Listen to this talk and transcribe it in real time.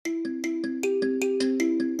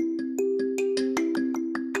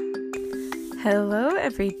Hello,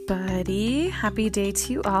 everybody. Happy day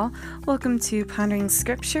to you all. Welcome to Pondering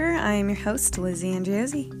Scripture. I am your host, Lizzie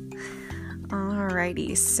Andriozzi.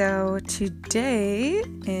 Alrighty, so today,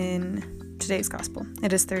 in today's gospel,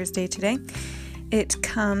 it is Thursday today. It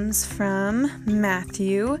comes from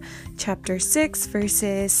Matthew chapter 6,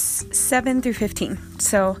 verses 7 through 15.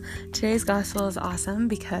 So today's gospel is awesome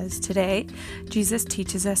because today Jesus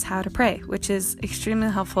teaches us how to pray, which is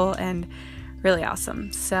extremely helpful and really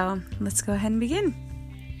awesome. So let's go ahead and begin.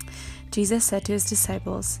 Jesus said to his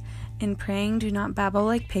disciples, "In praying, do not babble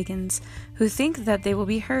like pagans, who think that they will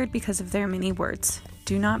be heard because of their many words.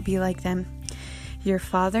 Do not be like them. Your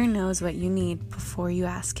Father knows what you need before you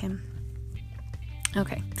ask him."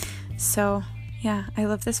 Okay, so yeah, I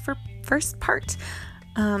love this first part.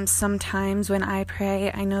 Sometimes when I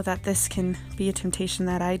pray, I know that this can be a temptation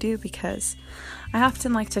that I do because I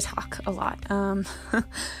often like to talk a lot.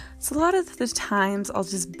 So a lot of the times I'll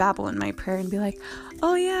just babble in my prayer and be like,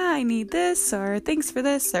 "Oh yeah, I need this," or "Thanks for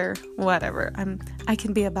this," or whatever. I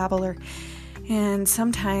can be a babbler, and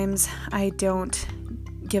sometimes I don't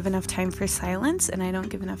give enough time for silence, and I don't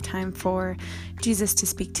give enough time for Jesus to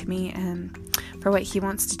speak to me and for what he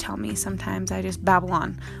wants to tell me. Sometimes I just babble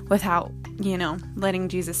on without, letting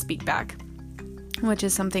Jesus speak back, which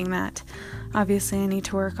is something that obviously I need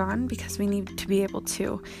to work on because we need to be able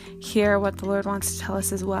to hear what the Lord wants to tell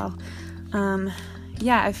us as well.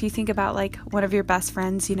 If you think about like one of your best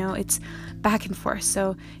friends, it's back and forth.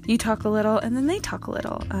 So you talk a little and then they talk a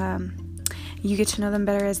little. You get to know them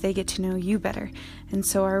better as they get to know you better. And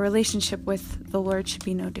so our relationship with the Lord should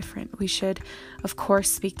be no different. We should, of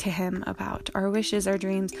course, speak to him about our wishes, our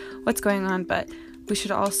dreams, what's going on, but we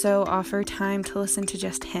should also offer time to listen to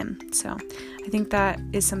just him. So I think that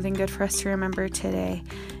is something good for us to remember today,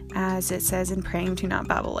 as it says in praying, do not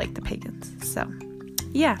babble like the pagans. So,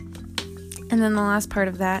 yeah. And then the last part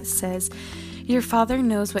of that says, your Father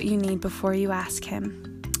knows what you need before you ask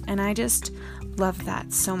him. And I just love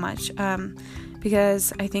that so much,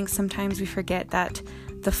 because I think sometimes we forget that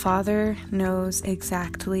the Father knows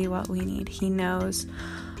exactly what we need. He knows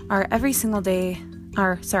our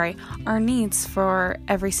needs for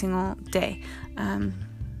every single day.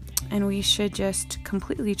 And we should just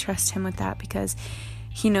completely trust him with that because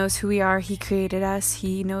he knows who we are. He created us.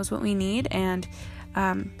 He knows what we need. And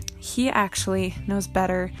he actually knows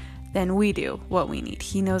better than we do what we need.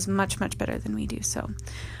 He knows much, much better than we do. So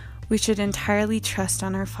we should entirely trust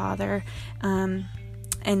on our Father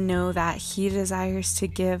and know that he desires to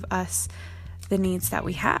give us the needs that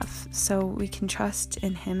we have. So we can trust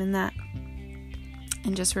in him in that.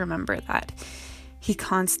 And just remember that he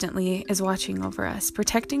constantly is watching over us,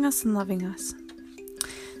 protecting us and loving us.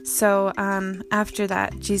 So after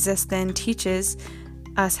that, Jesus then teaches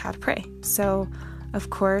us how to pray. So, of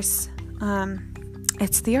course,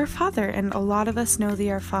 it's the Our Father, and a lot of us know the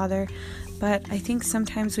Our Father, but I think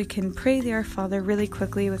sometimes we can pray the Our Father really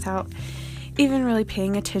quickly without even really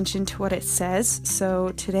paying attention to what it says. So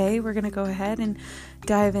today we're going to go ahead and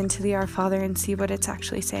dive into the Our Father and see what it's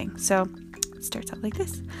actually saying. So it starts out like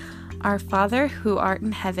this. Our Father who art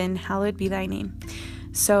in heaven, hallowed be thy name.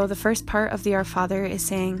 So the first part of the Our Father is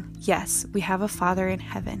saying, yes, we have a Father in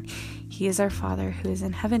heaven. He is our Father who is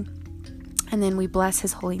in heaven. And then we bless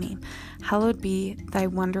his holy name. Hallowed be thy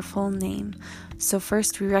wonderful name. So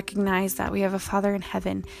first we recognize that we have a Father in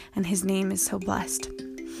heaven and his name is so blessed.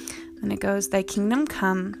 And it goes, thy kingdom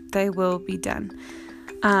come, thy will be done.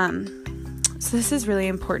 So this is really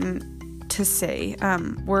important to say.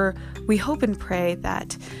 We hope and pray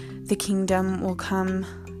that the kingdom will come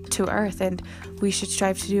to earth, and we should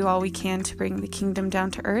strive to do all we can to bring the kingdom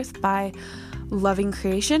down to earth by loving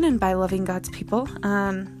creation and by loving God's people.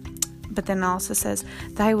 But then it also says,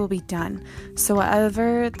 thy will be done. So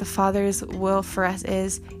whatever the Father's will for us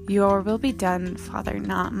is, your will be done, Father,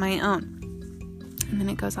 not my own. And then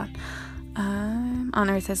it goes on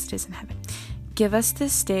earth as it is in heaven. Give us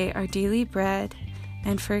this day our daily bread,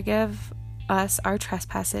 and forgive us our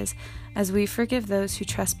trespasses, as we forgive those who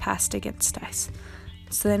trespass against us.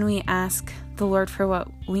 So then we ask the Lord for what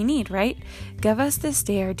we need, right? Give us this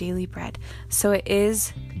day our daily bread. So it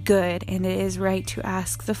is good and it is right to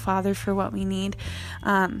ask the Father for what we need,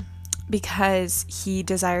 because he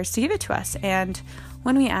desires to give it to us. And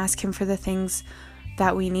when we ask him for the things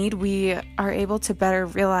that we need, we are able to better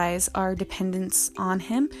realize our dependence on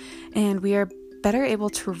him, and we are better able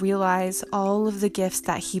to realize all of the gifts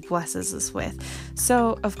that he blesses us with.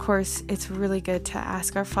 So, of course, it's really good to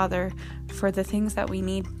ask our Father for the things that we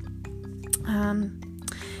need.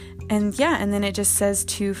 And then it just says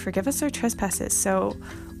to forgive us our trespasses. So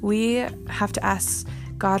we have to ask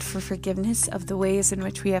God for forgiveness of the ways in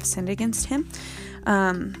which we have sinned against him,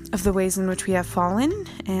 of the ways in which we have fallen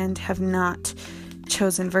and have not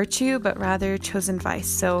chosen virtue, but rather chosen vice.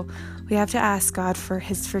 So we have to ask God for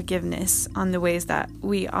his forgiveness on the ways that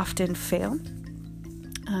we often fail.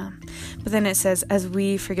 But then it says, as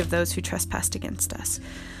we forgive those who trespassed against us.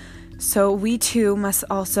 So we too must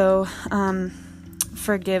also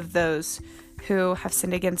forgive those who have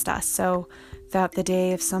sinned against us. So throughout the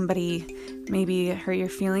day, if somebody maybe hurt your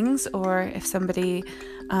feelings, or if somebody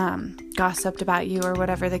gossiped about you, or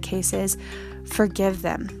whatever the case is, forgive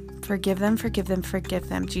them. Forgive them, forgive them, forgive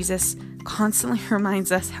them. Jesus constantly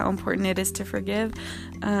reminds us how important it is to forgive.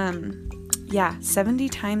 70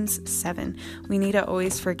 times 7. We need to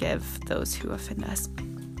always forgive those who offend us.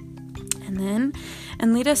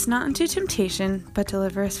 And lead us not into temptation, but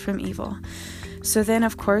deliver us from evil. So then,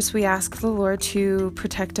 of course, we ask the Lord to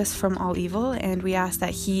protect us from all evil, and we ask that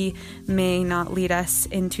he may not lead us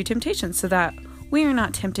into temptation, so that we are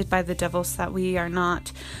not tempted by the devil, so that we are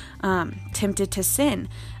not tempted to sin.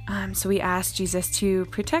 So we ask Jesus to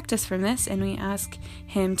protect us from this, and we ask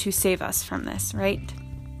him to save us from this, right?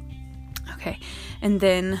 Okay, and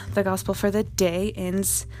then the gospel for the day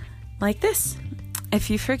ends like this. If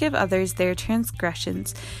you forgive others their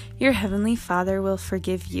transgressions, your heavenly Father will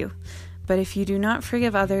forgive you. But if you do not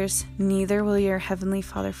forgive others, neither will your heavenly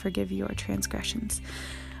Father forgive your transgressions.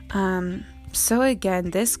 So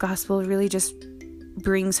again, this gospel really just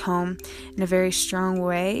brings home in a very strong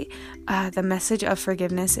way the message of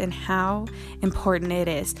forgiveness and how important it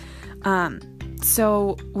is.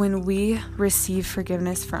 So when we receive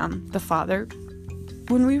forgiveness from the Father,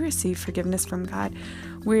 when we receive forgiveness from God,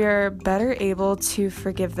 we are better able to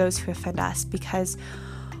forgive those who offend us, because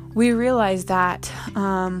we realize that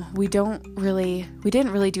we didn't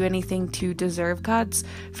really do anything to deserve God's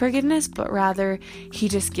forgiveness, but rather he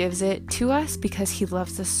just gives it to us because he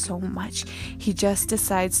loves us so much. He just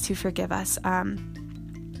decides to forgive us.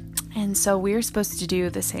 And so we're supposed to do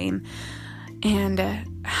the same.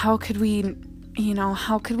 And how could we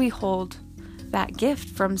hold that gift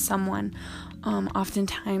from someone?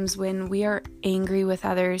 Oftentimes when we are angry with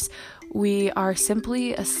others, we are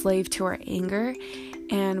simply a slave to our anger,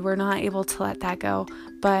 and we're not able to let that go.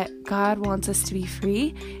 But God wants us to be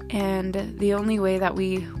free, and the only way that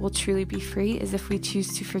we will truly be free is if we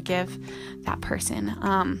choose to forgive that person.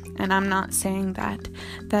 And I'm not saying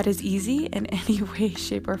that is easy in any way,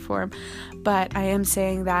 shape, or form, but I am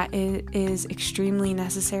saying that it is extremely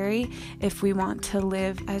necessary if we want to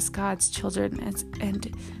live as God's children,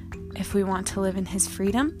 and if we want to live in his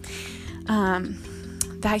freedom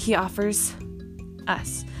that he offers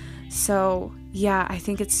us. So yeah, I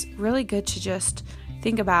think it's really good to just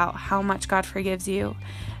think about how much God forgives you,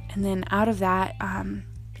 and then out of that,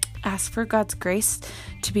 ask for God's grace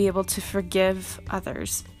to be able to forgive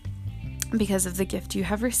others because of the gift you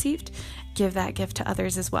have received. Give that gift to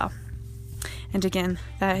others as well. And again,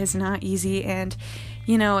 that is not easy, and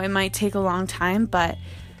it might take a long time, but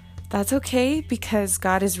that's okay, because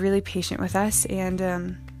God is really patient with us,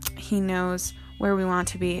 and he knows where we want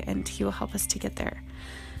to be, and he will help us to get there.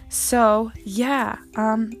 So yeah,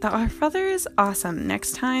 the Our Father is awesome.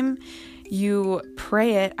 Next time you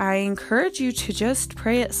pray it, I encourage you to just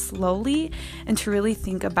pray it slowly and to really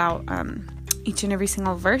think about each and every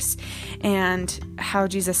single verse and how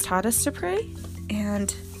Jesus taught us to pray.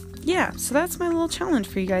 And yeah, so that's my little challenge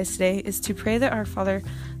for you guys today, is to pray the Our Father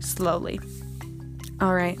slowly.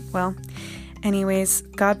 All right, well, anyways,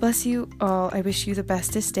 God bless you all. I wish you the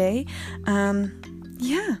bestest day.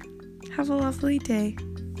 Have a lovely day.